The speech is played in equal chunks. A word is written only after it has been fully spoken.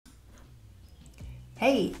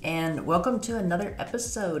Hey, and welcome to another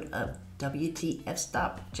episode of WTF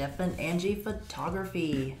Stop Jeff and Angie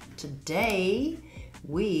Photography. Today,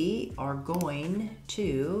 we are going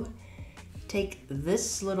to take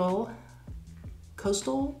this little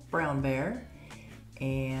coastal brown bear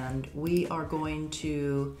and we are going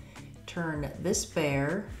to turn this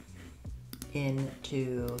bear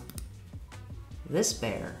into this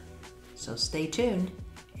bear. So stay tuned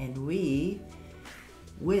and we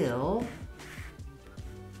will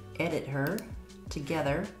edit her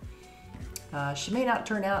together. She may not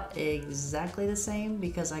turn out exactly the same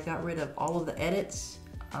because I got rid of all of the edits.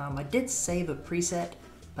 I did save a preset,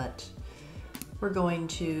 but we're going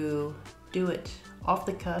to do it off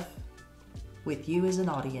the cuff with you as an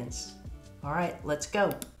audience. All right, let's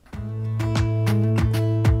go.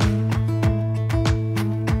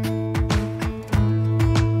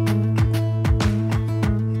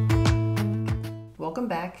 Welcome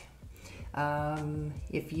back.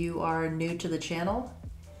 If you are new to the channel,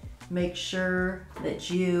 make sure that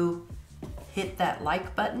you hit that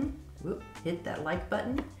like button,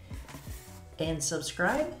 and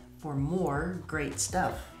subscribe for more great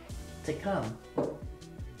stuff to come. All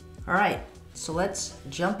right, so let's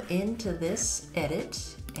jump into this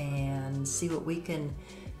edit and see what we can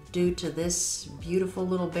do to this beautiful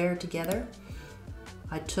little bear together.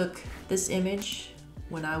 I took this image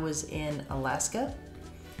when I was in Alaska,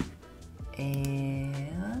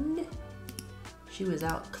 and she was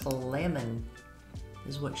out clamming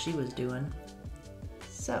is what she was doing.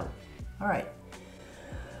 So, all right,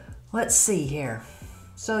 let's see here.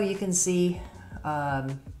 So you can see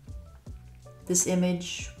this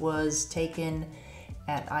image was taken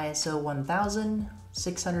at ISO 1000,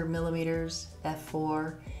 600 millimeters,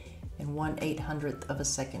 f4, and 1/800th of a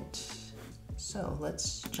second. So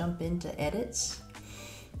let's jump into edits.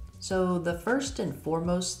 So the first and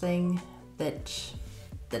foremost thing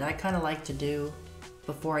that I kind of like to do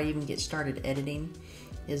before I even get started editing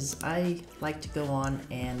is I like to go on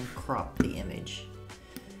and crop the image,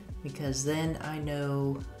 because then I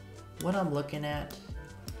know what I'm looking at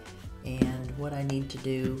and what I need to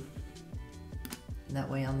do, and that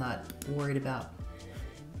way I'm not worried about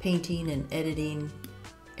painting and editing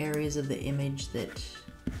areas of the image that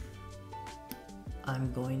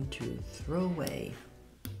I'm going to throw away.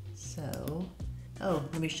 So, oh,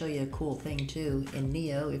 let me show you a cool thing too. In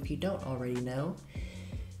Neo, if you don't already know,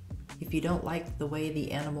 if you don't like the way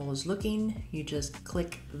the animal is looking, you just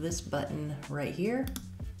click this button right here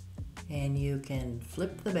and you can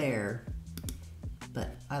flip the bear.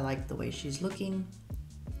 But I like the way she's looking.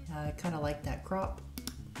 I kind of like that crop,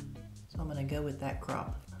 so I'm gonna go with that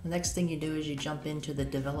crop. The next thing you do is you jump into the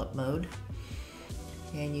develop mode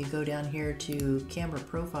and you go down here to camera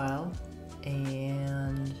profile,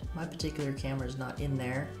 and my particular camera is not in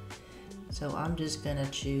there, so I'm just gonna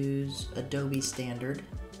choose Adobe Standard,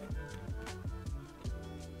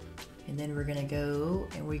 and then we're gonna go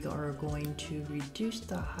and we are going to reduce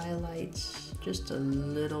the highlights just a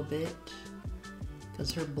little bit,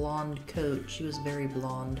 because her blonde coat, she was very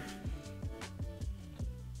blonde.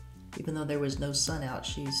 Even though there was no sun out,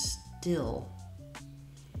 she's still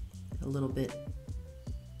a little bit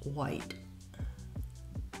white.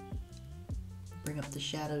 Bring up the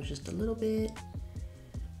shadows just a little bit.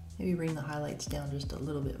 Maybe bring the highlights down just a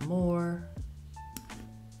little bit more.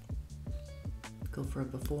 Go for a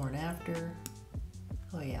before and after.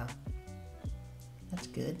 Oh yeah, that's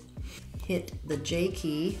good. Hit the J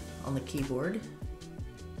key on the keyboard.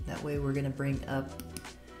 That way we're gonna bring up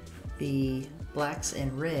the blacks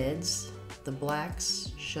and reds. The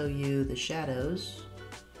blacks show you the shadows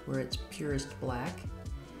where it's purest black,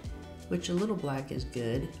 which a little black is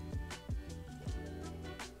good,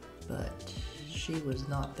 but she was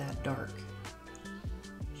not that dark.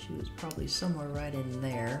 She was probably somewhere right in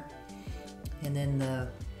there. And then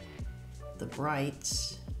the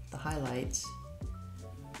brights, the highlights,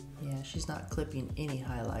 yeah, she's not clipping any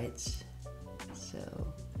highlights, so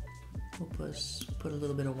we'll put a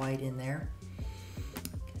little bit of white in there.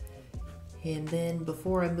 And then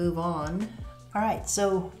before I move on, all right,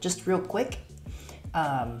 so just real quick,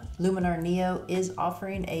 Luminar Neo is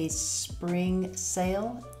offering a spring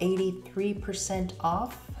sale, 83%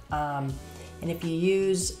 off. And if you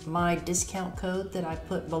use my discount code that I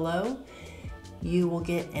put below, you will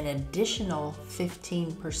get an additional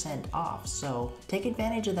 15% off. So take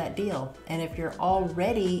advantage of that deal. And if you're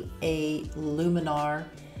already a Luminar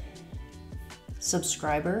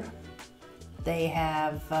subscriber, they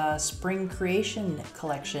have a Spring Creation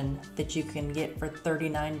collection that you can get for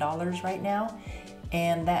 $39 right now.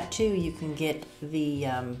 And that too, you can get the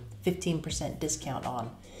 15% discount on.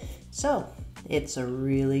 So it's a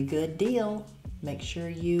really good deal. make sure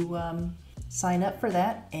you sign up for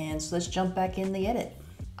that. And so let's jump back in the edit.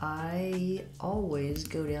 I always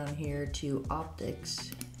go down here to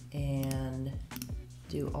optics and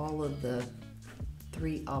do all of the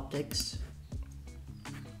 3 optics.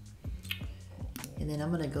 And then I'm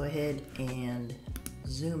going to go ahead and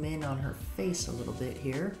zoom in on her face a little bit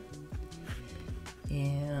here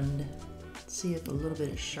and see if a little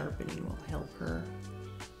bit of sharpening will help her.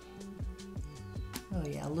 Oh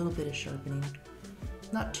yeah, a little bit of sharpening.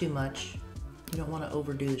 Not too much. You don't want to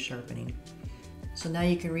overdo the sharpening. So now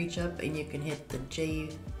you can reach up and you can hit the J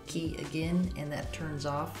key again, and that turns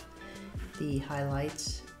off the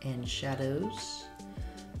highlights and shadows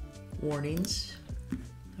warnings.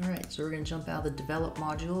 All right, so we're going to jump out of the develop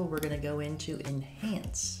module. We're going to go into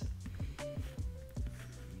enhance.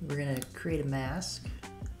 We're going to create a mask.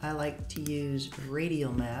 I like to use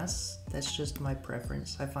radial masks. That's just my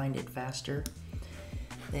preference. I find it faster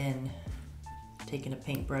than taking a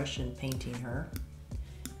paintbrush and painting her.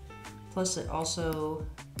 Plus it also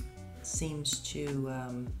seems to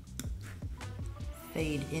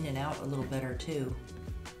fade in and out a little better too,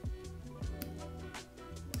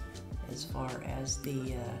 as far as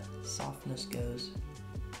the softness goes.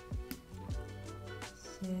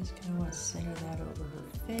 So I just kind of want to center that over her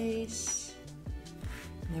face.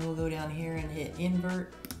 And then we'll go down here and hit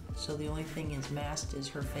invert. So the only thing is masked is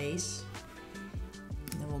her face.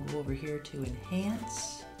 And then we'll go over here to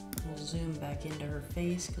enhance. We'll zoom back into her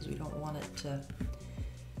face because we don't want it to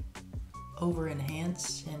over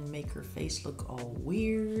enhance and make her face look all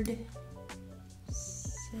weird.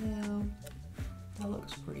 So that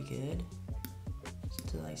looks pretty good.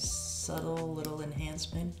 Just a nice subtle little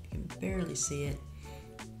enhancement. You can barely see it.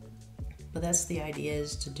 But that's the idea,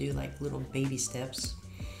 is to do like little baby steps.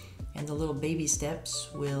 And the little baby steps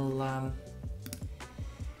will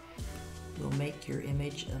make your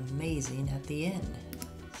image amazing at the end.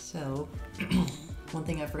 So one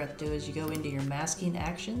thing I forgot to do is you go into your masking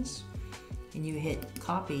actions and you hit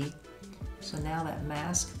copy. So now that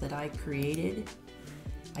mask that I created,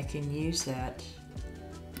 I can use that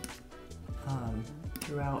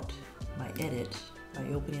throughout my edit by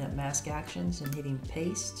opening up mask actions and hitting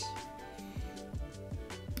paste.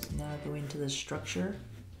 So now I go into the structure,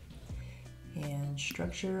 and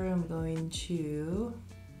structure I'm going to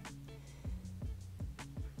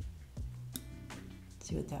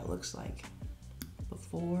see what that looks like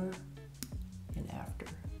before and after.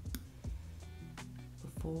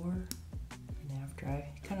 Before and after.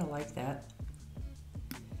 I kind of like that.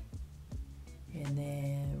 And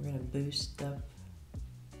then we're going to boost up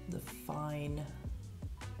the fine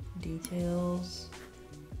details.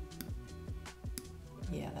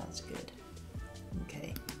 Yeah, that's good.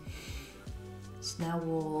 Okay. So now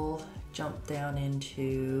we'll jump down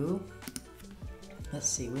into, let's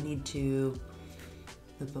see, we need to,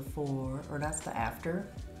 the before, or that's the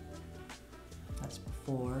after. That's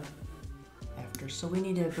before, after. So we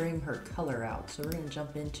need to bring her color out. So we're going to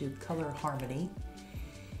jump into color harmony.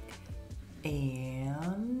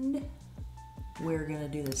 And we're going to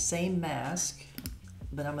do the same mask,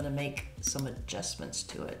 but I'm going to make some adjustments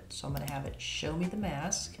to it. So I'm going to have it show me the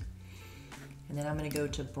mask, and then I'm going to go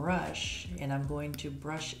to brush, and I'm going to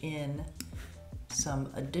brush in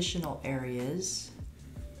some additional areas,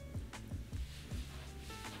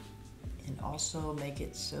 and also make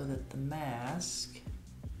it so that the mask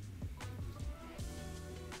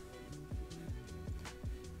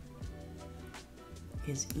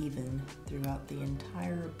is even throughout the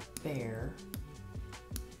entire bear.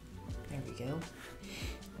 There we go.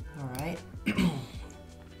 All right.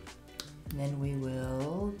 And then we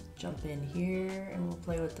will jump in here and we'll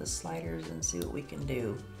play with the sliders and see what we can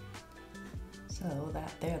do. So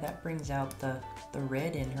that brings out the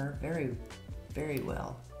red in her very, very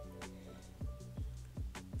well.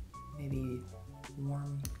 Maybe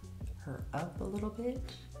warm her up a little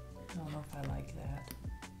bit. I don't know if I like that.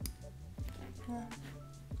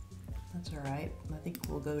 That's all right. I think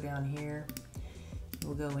we'll go down here.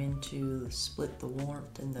 We'll go into split the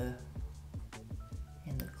warmth and the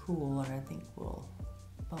cool, and I think we'll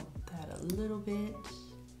bump that a little bit.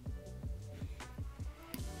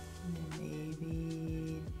 And then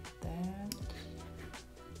maybe that.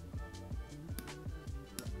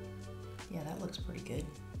 Yeah, that looks pretty good.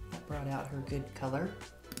 That brought out her good color.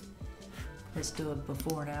 Let's do a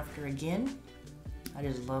before and after again. I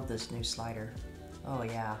just love this new slider. Oh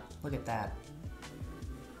yeah, look at that.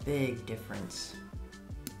 Big difference.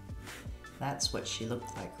 That's what she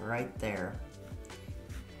looked like right there.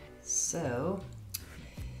 So,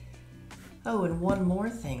 oh, and one more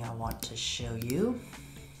thing I want to show you.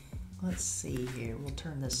 Let's see here, we'll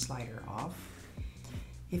turn this slider off.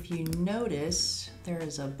 If you notice, there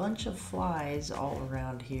is a bunch of flies all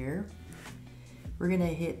around here. We're gonna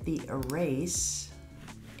hit the erase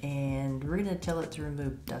and we're gonna tell it to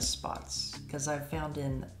remove dust spots, because I've found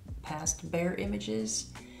in past bear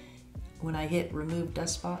images, when I hit remove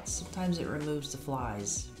dust spots, sometimes it removes the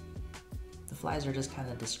flies. The flies are just kind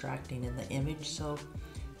of distracting in the image, so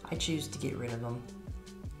I choose to get rid of them.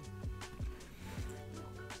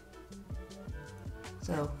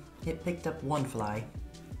 So it picked up one fly.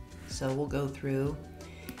 So we'll go through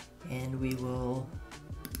and we will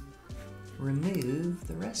remove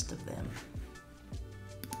the rest of them.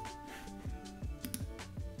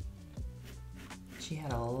 She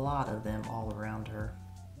had a lot of them all around her.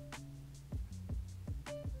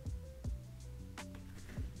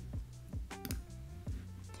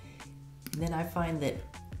 And then I find that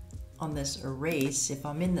on this erase, if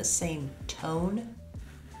I'm in the same tone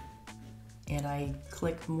and I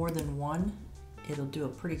click more than one, it'll do a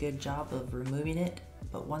pretty good job of removing it.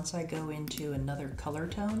 But once I go into another color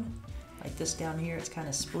tone, like this down here, it's kind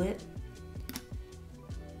of split.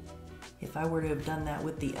 If I were to have done that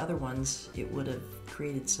with the other ones, it would have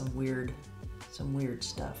created some weird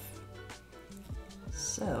stuff.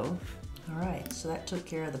 So, all right, so that took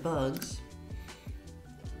care of the bugs.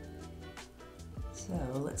 So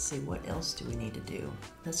let's see, what else do we need to do?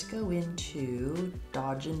 Let's go into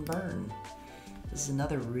dodge and burn. This is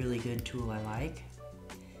another really good tool I like.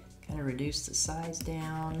 Kind of reduce the size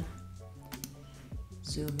down,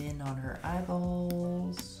 zoom in on her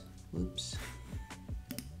eyeballs. Whoops.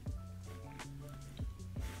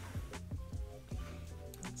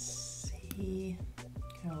 Let's see,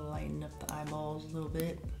 kind of lighten up the eyeballs a little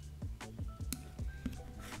bit.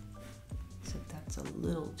 Except that's a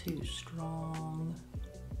little too strong.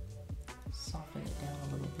 Soften it down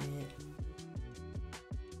a little bit.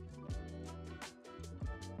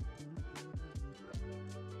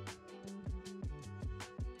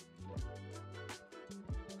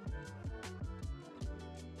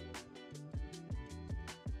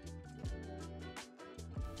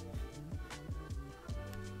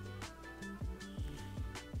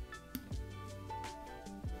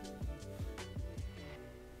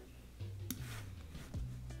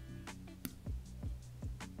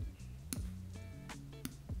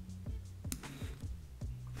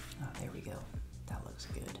 There we go. That looks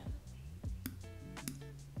good.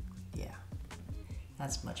 Yeah,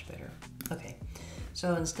 that's much better. Okay,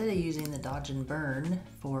 so instead of using the dodge and burn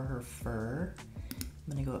for her fur,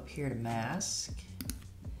 I'm gonna go up here to mask,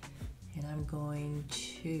 and I'm going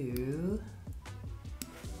to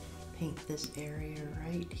paint this area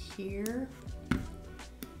right here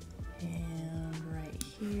and right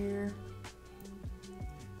here,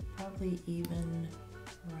 probably even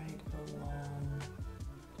right along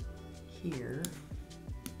here.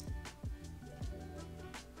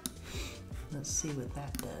 Let's see what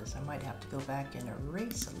that does. I might have to go back and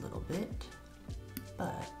erase a little bit,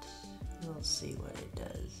 but we'll see what it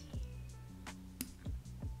does.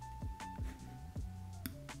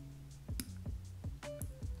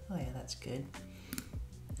 Oh yeah, that's good.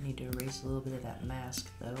 I need to erase a little bit of that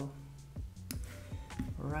mask though.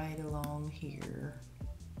 Right along here.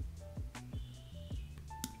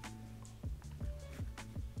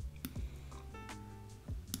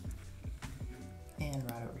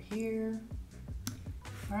 And right over here.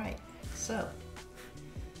 All right, so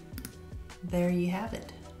there you have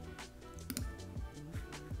it.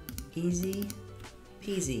 Easy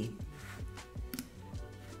peasy.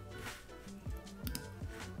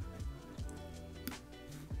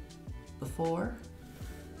 Before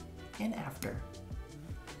and after.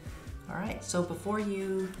 All right, so before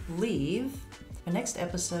you leave, the next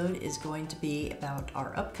episode is going to be about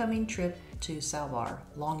our upcoming trip to Salvar,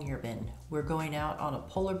 Longyearbyen. We're going out on a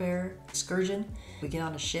polar bear excursion. We get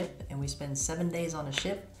on a ship and we spend 7 days on a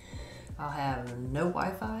ship. I'll have no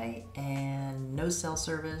Wi-Fi and no cell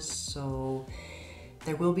service, so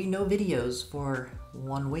there will be no videos for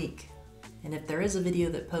 1 week. And if there is a video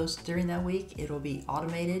that posts during that week, it'll be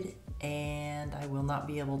automated and I will not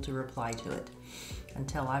be able to reply to it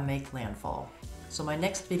until I make landfall. So my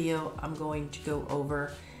next video, I'm going to go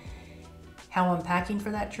over how I'm packing for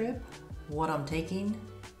that trip, what I'm taking,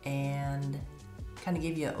 and kind of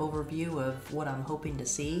give you an overview of what I'm hoping to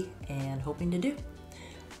see and hoping to do.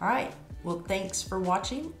 All right, well, thanks for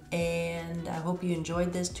watching, and I hope you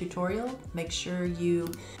enjoyed this tutorial. Make sure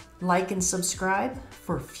you like and subscribe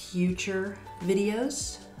for future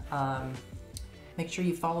videos. Make sure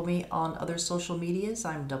you follow me on other social medias.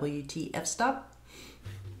 I'm WTFstop.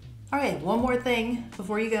 All right, one more thing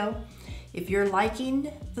before you go. If you're liking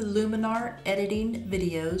the Luminar editing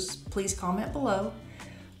videos, please comment below.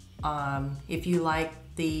 If you like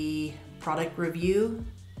the product review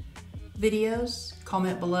videos,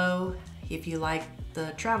 comment below. If you like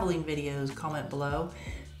the traveling videos, comment below.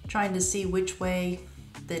 Trying to see which way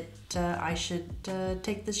that I should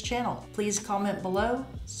take this channel. Please comment below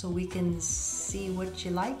so we can see what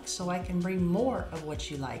you like, so I can bring more of what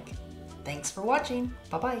you like. Thanks for watching.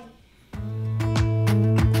 Bye-bye.